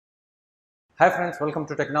Hi friends, welcome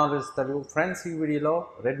to Technology Telugu. Friends, ఈ వీడియోలో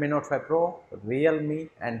Redmi Note 5 Pro, Realme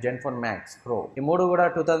and zenfone Max Pro ఈ మూడు కూడా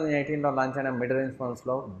 2018 లో లాంచ్ అయిన మిడ్ రేంజ్ ఫోన్స్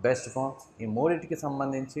లో బెస్ట్ ఫోన్స్. ఈ మూడింటికి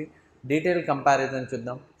సంబంధించి డీటెయిల్ కంపారిజన్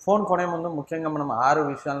చూద్దాం. ఫోన్ కొనే ముందు ముఖ్యంగా మనం 6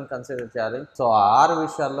 విషయాలను కన్సిడర్ చేయాలి. సో ఆ 6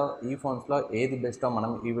 విషయాల్లో ఈ ఫోన్స్ లో ఏది బెస్టో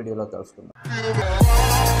మనం ఈ వీడియోలో తెలుసుకుందాం.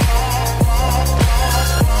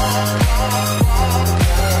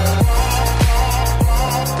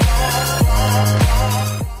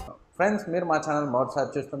 ఫ్రెండ్స్, మీరు మా ఛానల్ మొదటిసారి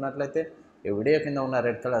చూస్తున్నట్లయితే ఈ వీడియో కింద ఉన్న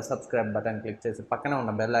red colour subscribe button click చేసి పక్కన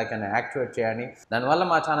ఉన్న బెల్ ఐకాన్ యాక్టివేట్ చేయండి. దానివల్ల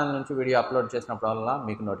మా ఛానల్ నుంచి వీడియో అప్లోడ్ చేసినప్పుడల్లా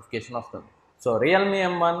మీకు నోటిఫికేషన్ వస్తుంది. So Realme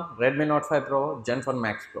M1, Redmi note 5 Pro, zenfone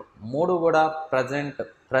Max Pro మూడు కూడా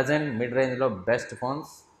ప్రజెంట్ మిడ్ రేంజ్లో బెస్ట్ ఫోన్స్.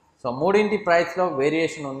 సో మూడింటి ప్రైస్లో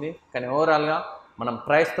వేరియేషన్ ఉంది, కానీ ఓవరాల్గా మనం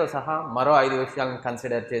ప్రైస్తో సహా మరో 5 విషయాలను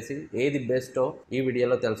కన్సిడర్ చేసి ఏది బెస్టో ఈ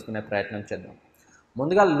వీడియోలో తెలుసుకునే ప్రయత్నం చేద్దాం.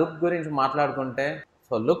 ముందుగా లుక్ గురించి మాట్లాడుకుంటే,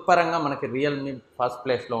 సో లుక్ పరంగా మనకి రియల్మీ ఫస్ట్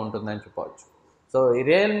ప్లేస్లో ఉంటుందని చెప్పవచ్చు. సో ఈ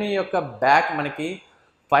రియల్మీ యొక్క బ్యాక్ మనకి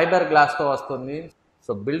ఫైబర్ గ్లాస్తో వస్తుంది.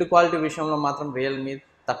 సో బిల్డ్ క్వాలిటీ విషయంలో మాత్రం రియల్మీ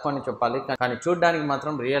తక్కువని చెప్పాలి, కానీ చూడడానికి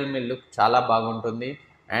మాత్రం రియల్మీ లుక్ చాలా బాగుంటుంది.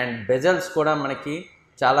 అండ్ బెజల్స్ కూడా మనకి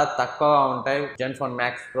చాలా తక్కువగా ఉంటాయి zenfone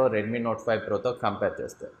Max Pro, Redmi note 5 Proతో compare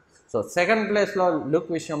చేస్తే. సో సెకండ్ ప్లేస్లో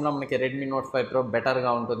లుక్ విషయంలో మనకి రెడ్మీ నోట్ 5 Pro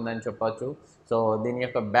బెటర్గా ఉంటుందని చెప్పవచ్చు. సో దీని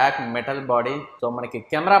యొక్క బ్యాక్ మెటల్ బాడీ, సో మనకి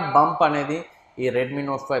కెమెరా బంప్ అనేది ఈ రెడ్మీ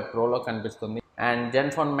నోట్ 5 Proలో కనిపిస్తుంది. అండ్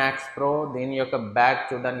zenfone Max Pro దీని యొక్క బ్యాక్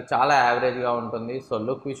చూడడానికి చాలా యావరేజ్గా ఉంటుంది. సో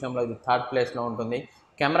లుక్ విషయంలో ఇది థర్డ్ ప్లేస్లో ఉంటుంది.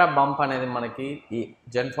 కెమెరా బంప్ అనేది మనకి ఈ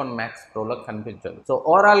zenfone Max Proలో కనిపించదు. సో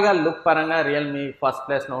ఓవరాల్గా లుక్ పరంగా రియల్మీ ఫస్ట్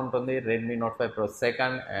ప్లేస్లో ఉంటుంది, Redmi note 5 Pro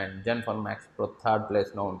second, and zenfone Max Pro third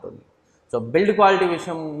ప్లేస్లో ఉంటుంది. సో బిల్డ్ క్వాలిటీ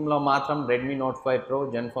విషయంలో మాత్రం Redmi note 5 Pro,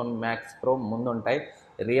 zenfone Max Pro ముందుంటాయి.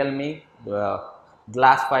 రియల్మీ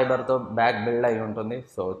గ్లాస్ ఫైబర్తో బ్యాక్ బిల్డ్ అయి ఉంటుంది.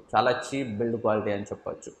 సో చాలా చీప్ బిల్డ్ క్వాలిటీ అని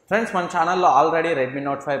చెప్పొచ్చు. ఫ్రెండ్స్, మన ఛానల్లో already Redmi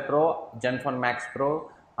note 5 Pro, zenfone Max Pro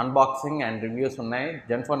unboxing and reviews ఉన్నాయి.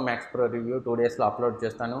 zenfone Max Pro రివ్యూ 2 డేస్లో అప్లోడ్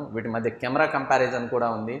చేస్తాను. వీటి మధ్య కెమెరా కంపారిజన్ కూడా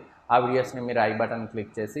ఉంది. ఆ వీడియోస్ని మీరు ఐ బటన్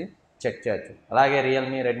క్లిక్ చేసి చెక్ చేయొచ్చు. అలాగే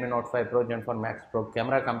Realme Redmi note 5 Pro, zenfone Max Pro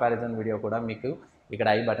camera comparison video కూడా మీకు ఇక్కడ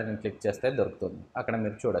ఐ బటన్ క్లిక్ చేస్తే దొరుకుతుంది, అక్కడ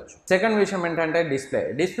మీరు చూడొచ్చు. సెకండ్ విషయం ఏంటంటే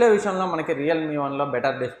డిస్ప్లే విషయంలో మనకి రియల్మీ 1లో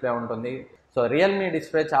బెటర్ డిస్ప్లే ఉంటుంది. సో రియల్మీ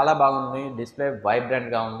డిస్ప్లే చాలా బాగుంది, డిస్ప్లే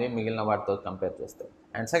వైబ్రెంట్గా ఉంది మిగిలిన వాటితో కంపేర్ చేస్తే.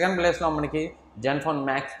 అండ్ సెకండ్ ప్లేస్లో మనకి zenfone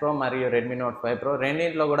Max Pro మరియు రెడ్మీ నోట్ 5 Pro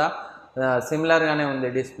రెండింటిలో కూడా సిమిలర్గానే ఉంది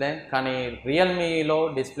డిస్ప్లే, కానీ రియల్మీలో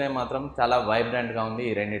డిస్ప్లే మాత్రం చాలా వైబ్రెంట్గా ఉంది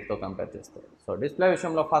ఈ రెండింటితో కంపేర్ చేస్తే. సో డిస్ప్లే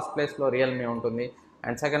విషయంలో ఫస్ట్ ప్లేస్లో రియల్మీ ఉంటుంది,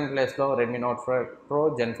 అండ్ సెకండ్ ప్లేస్లో Redmi note 5 Pro,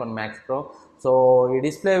 zenfone Max Pro. So ఈ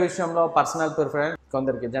డిస్ప్లే విషయంలో పర్సనల్ ప్రిఫరెన్స్,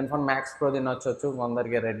 కొందరికి zenfone Max Proది నచ్చొచ్చు,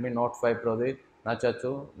 కొందరికి Redmi note 5 Proది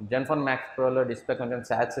నచ్చొచ్చు. zenfone Max Proలో display కొంచెం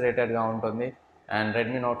సాచురేటెడ్గా ఉంటుంది, అండ్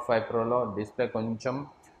రెడ్మీ నోట్ 5 Proలో డిస్ప్లే కొంచెం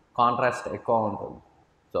కాంట్రాస్ట్ ఎక్కువ ఉంటుంది.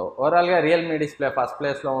 సో ఓవరాల్గా రియల్మీ డిస్ప్లే ఫస్ట్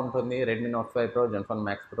ప్లేస్లో ఉంటుంది, Redmi note 5 Pro, zenfone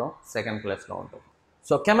Max Pro second ప్లేస్లో ఉంటుంది.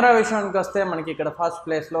 సో కెమెరా విషయానికి వస్తే మనకి ఇక్కడ ఫస్ట్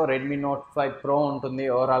ప్లేస్లో రెడ్మీ నోట్ 5 Pro ఉంటుంది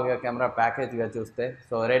ఓవరాల్గా కెమెరా ప్యాకేజ్గా చూస్తే.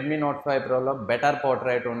 So Redmi note 5 Proలో better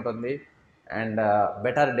portrait ఉంటుంది and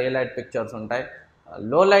better day light pictures ఉంటాయి.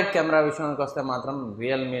 లో లైట్ కెమెరా విషయానికి వస్తే మాత్రం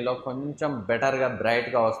రియల్మీలో కొంచెం బెటర్గా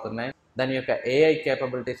బ్రైట్గా వస్తున్నాయి. దాని యొక్క AI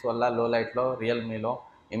కేపబిలిటీస్ వల్ల లో లైట్లో రియల్మీలో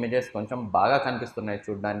ఇమేజెస్ కొంచెం బాగా కనిపిస్తున్నాయి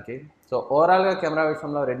చూడడానికి. సో ఓవరాల్గా కెమెరా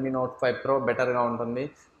విషయంలో రెడ్మీ నోట్ 5 Pro బెటర్గా ఉంటుంది.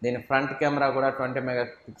 దీని ఫ్రంట్ కెమెరా కూడా 20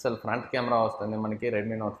 మెగాపిక్సెల్ ఫ్రంట్ కెమెరా వస్తుంది మనకి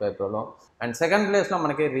రెడ్మీ నోట్ 5 Proలో. అండ్ సెకండ్ ప్లేస్లో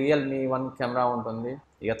మనకి రియల్మీ 1 కెమెరా ఉంటుంది.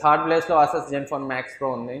 ఇక థర్డ్ ప్లేస్లో Asus zenfone Max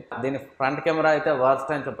Pro ఉంది. దీని ఫ్రంట్ కెమెరా అయితే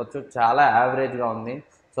వర్స్ట్ అని చెప్పొచ్చు, చాలా యావరేజ్గా ఉంది.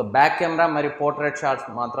 సో బ్యాక్ కెమెరా మరియు పోర్ట్రేట్ షాట్స్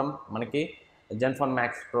మాత్రం మనకి zenfone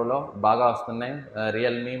Max Proలో బాగా వస్తున్నాయి,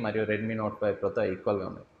 రియల్మీ మరియు రెడ్మీ నోట్ 5 Proతో ఈక్వల్గా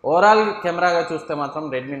ఉన్నాయి. ఓవరాల్ కెమెరాగా చూస్తే మాత్రం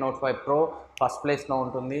రెడ్మీ నోట్ 5 Pro ఫస్ట్ ప్లేస్లో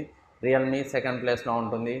ఉంటుంది, రియల్మీ సెకండ్ ప్లేస్లో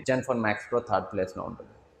ఉంటుంది, zenfone Max Pro థర్డ్ ప్లేస్లో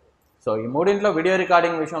ఉంటుంది. సో ఈ మూడింట్లో వీడియో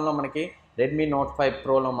రికార్డింగ్ విషయంలో మనకి రెడ్మీ నోట్ 5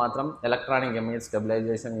 Proలో మాత్రం ఎలక్ట్రానిక్ ఇమేజ్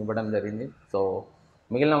స్టెబిలైజేషన్ ఇవ్వడం జరిగింది. సో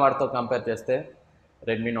మిగిలిన వాటితో కంపేర్ చేస్తే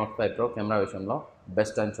రెడ్మీ నోట్ 5 Pro కెమెరా విషయంలో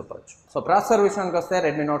బెస్ట్ అని చెప్పొచ్చు. సో ప్రాసెసర్ విషయానికి వస్తే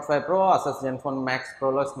Redmi note 5 Pro, Asus zenfone Max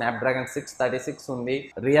Proలో Snapdragon 636 ఉంది,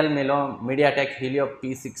 రియల్మీలో మీడియాటెక్ హీలియో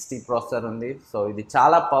P60 ప్రాసెసర్ ఉంది. సో ఇది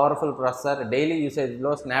చాలా పవర్ఫుల్ ప్రాసెసర్. డైలీ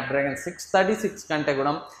యూసేజ్లో స్నాప్డ్రాగన్ 636 కంటే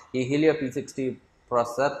కూడా ఈ హీలియో P60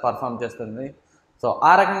 ప్రాసెసర్ పర్ఫామ్ చేస్తుంది. సో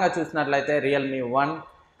ఆ రకంగా చూసినట్లయితే రియల్మీ 1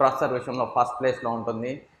 ప్రాసెసర్ విషయంలో ఫస్ట్ ప్లేస్లో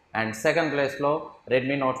ఉంటుంది, అండ్ సెకండ్ ప్లేస్లో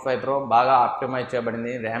రెడ్మీ నోట్ 5 Pro బాగా ఆప్టిమైజ్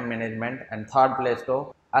చేయబడింది ర్యామ్ మేనేజ్మెంట్, అండ్ థర్డ్ ప్లేస్లో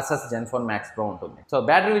Asus zenfone Max Pro ఉంటుంది. సో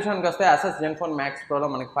బ్యాటరీ విషయానికి వస్తే Asus zenfone Max Proలో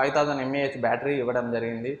మనకి 5000 mAh బ్యాటరీ ఇవ్వడం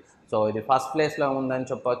జరిగింది. సో ఇది ఫస్ట్ ప్లేస్లో ఉందని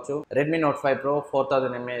చెప్పొచ్చు. Redmi note 5 Pro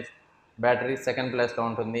 4000 mAh battery second ప్లేస్లో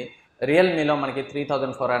ఉంటుంది. రియల్మీలో మనకి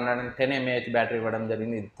 3410 mAh బ్యాటరీ ఇవ్వడం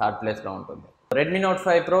జరిగింది. ఇది థర్డ్ ప్లేస్లో ఉంటుంది. Redmi note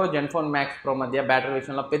 5 pro, Zenfone max pro మధ్య బ్యాటరీ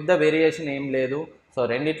విషయంలో పెద్ద వేరియేషన్ ఏం లేదు. సో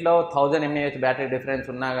రెండిట్లో 1000 mAh బ్యాటరీ డిఫరెన్స్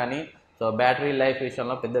ఉన్నా కానీ సో బ్యాటరీ లైఫ్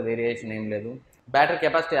విషయంలో పెద్ద వేరియేషన్ ఏం లేదు. బ్యాటరీ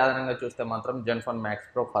కెపాసిటీ ఆధారంగా చూస్తే మాత్రం జెన్ఫోన్ మ్యాక్స్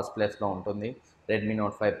ప్రో ఫస్ట్ ప్లేస్లో ఉంటుంది, Redmi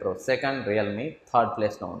note 5 pro second, Realme third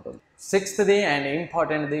ప్లేస్లో ఉంటుంది. సిక్స్త్ది and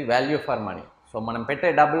ఇంపార్టెంట్ది value for money. So మనం పెట్టే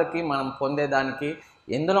డబ్బులకి మనం పొందేదానికి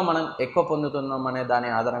ఎందులో మనం ఎక్కువ పొందుతున్నాం అనే దాని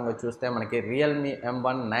ఆధారంగా చూస్తే మనకి రియల్మీ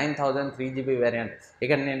M1 9000 3GB వేరియంట్.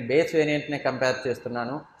 ఇక్కడ నేను బేస్ వేరియంట్నే కంపేర్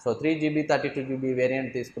చేస్తున్నాను. సో 3GB 32GB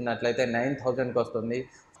వేరియంట్ తీసుకున్నట్లయితే 9000కి వస్తుంది.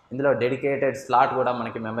 ఇందులో డెడికేటెడ్ స్లాట్ కూడా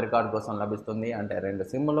మనకి మెమరీ కార్డ్ కోసం లభిస్తుంది. అంటే 2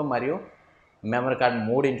 సిమ్లు మరియు మెమరీ కార్డ్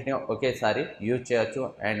మూడింటిని ఒకేసారి యూజ్ చేయొచ్చు.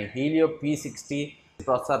 అండ్ హీలియో P60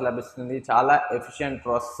 ప్రాసెసర్ లభిస్తుంది. చాలా ఎఫిషియంట్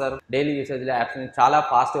ప్రాసెసర్, డైలీ యూసేజ్లో యాప్స్ని చాలా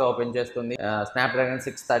ఫాస్ట్గా ఓపెన్ చేస్తుంది స్నాప్డ్రాగన్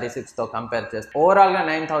 636తో కంపేర్ చేస్తే. ఓవరాల్గా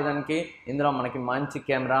 9000కి ఇందులో మనకి మంచి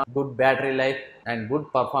camera, good battery life and good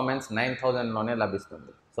performance 9000లోనే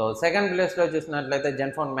లభిస్తుంది. సో సెకండ్ ప్లేస్లో చూసినట్లయితే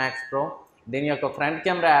జెన్ఫోన్ మ్యాక్స్ ప్రో. దీని యొక్క ఫ్రంట్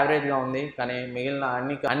కెమెరా యావరేజ్గా ఉంది, కానీ మిగిలిన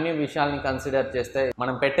అన్ని విషయాల్ని కన్సిడర్ చేస్తే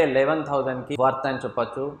మనం పెట్టే 11,000కి వర్త్ అని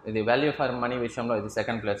చెప్పొచ్చు. ఇది వాల్యూ ఫర్ మనీ విషయంలో ఇది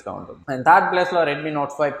సెకండ్ ప్లేస్లో ఉంటుంది. అండ్ థర్డ్ ప్లేస్లో రెడ్మీ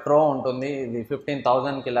నోట్ 5 ప్రో ఉంటుంది. ఇది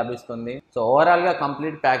 15,000కి లభిస్తుంది. సో ఓవరాల్గా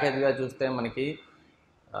కంప్లీట్ ప్యాకేజ్గా చూస్తే మనకి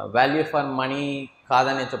వాల్యూ ఫర్ మనీ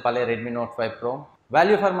కాదనే చెప్పాలి Redmi note 5 pro.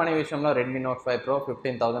 Value for money విషయంలో రెడ్మీ నోట్ 5 ప్రో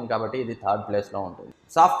 15,000 కాబట్టి ఇది థర్డ్ ప్లేస్లో ఉంటుంది.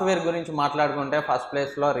 సాఫ్ట్వేర్ గురించి మాట్లాడుకుంటే ఫస్ట్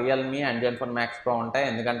ప్లేస్లో Realme and Zenfone max pro ఉంటాయి,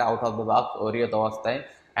 ఎందుకంటే అవుట్ ఆఫ్ ది బాక్స్ ఓరియోతో వస్తాయి.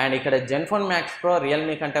 అండ్ ఇక్కడ జెన్ఫోన్ మ్యాక్స్ ప్రో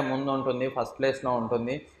రియల్మీ కంటే ముందు ఉంటుంది, ఫస్ట్ ప్లేస్లో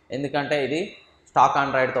ఉంటుంది, ఎందుకంటే ఇది స్టాక్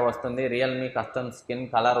ఆండ్రాయిడ్తో వస్తుంది. రియల్మీ కస్టమ్ స్కిన్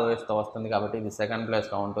కలర్ ఓఎస్తో వస్తుంది కాబట్టి ఇది సెకండ్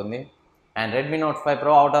ప్లేస్లో ఉంటుంది. And Redmi note 5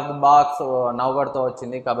 pro out of the box నవ్వర్తో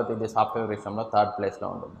వచ్చింది కాబట్టి ఇది సాఫ్ట్వేర్ విషయంలో థర్డ్ ప్లేస్లో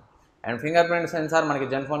ఉంటుంది. అండ్ ఫింగర్ ప్రింట్ సెన్సార్ మనకి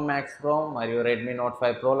జెన్ఫోన్ మ్యాక్స్ ప్రో మరియు రెడ్మీ నోట్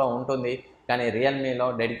 5 ప్రోలో ఉంటుంది, కానీ రియల్మీలో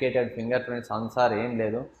డెడికేటెడ్ ఫింగర్ ప్రింట్ సెన్సార్ ఏం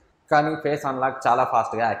లేదు, కానీ ఫేస్ అన్లాక్ చాలా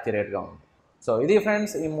ఫాస్ట్గా యాక్యురేట్గా ఉంది. సో ఇది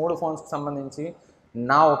ఫ్రెండ్స్ ఈ 3 ఫోన్స్కి సంబంధించి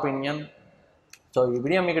నా ఒపీనియన్. సో ఈ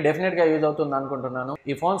వీడియో మీకు డెఫినెట్గా యూజ్ అవుతుంది అనుకుంటున్నాను.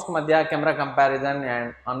 ఈ ఫోన్స్కి మధ్య camera comparison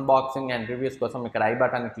and unboxing and reviews కోసం ఇక్కడ ఐ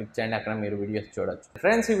బటన్ క్లిక్ చేయండి, అక్కడ మీరు వీడియోస్ చూడొచ్చు.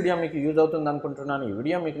 ఫ్రెండ్స్ ఈ వీడియో మీకు యూజ్ అవుతుంది అనుకుంటున్నాను. ఈ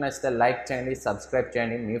వీడియో మీకు నచ్చితే లైక్ చేయండి, సబ్స్క్రైబ్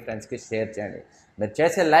చేయండి, మీ ఫ్రెండ్స్కి షేర్ చేయండి. మీరు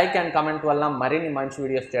చేసే లైక్ అండ్ కామెంట్ వల్ల మరిన్ని మంచి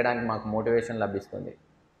వీడియోస్ చేయడానికి మాకు మోటివేషన్ లభిస్తుంది.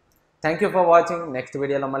 Thank you for watching. Next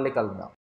వీడియోలో మళ్ళీ కలుద్దాం.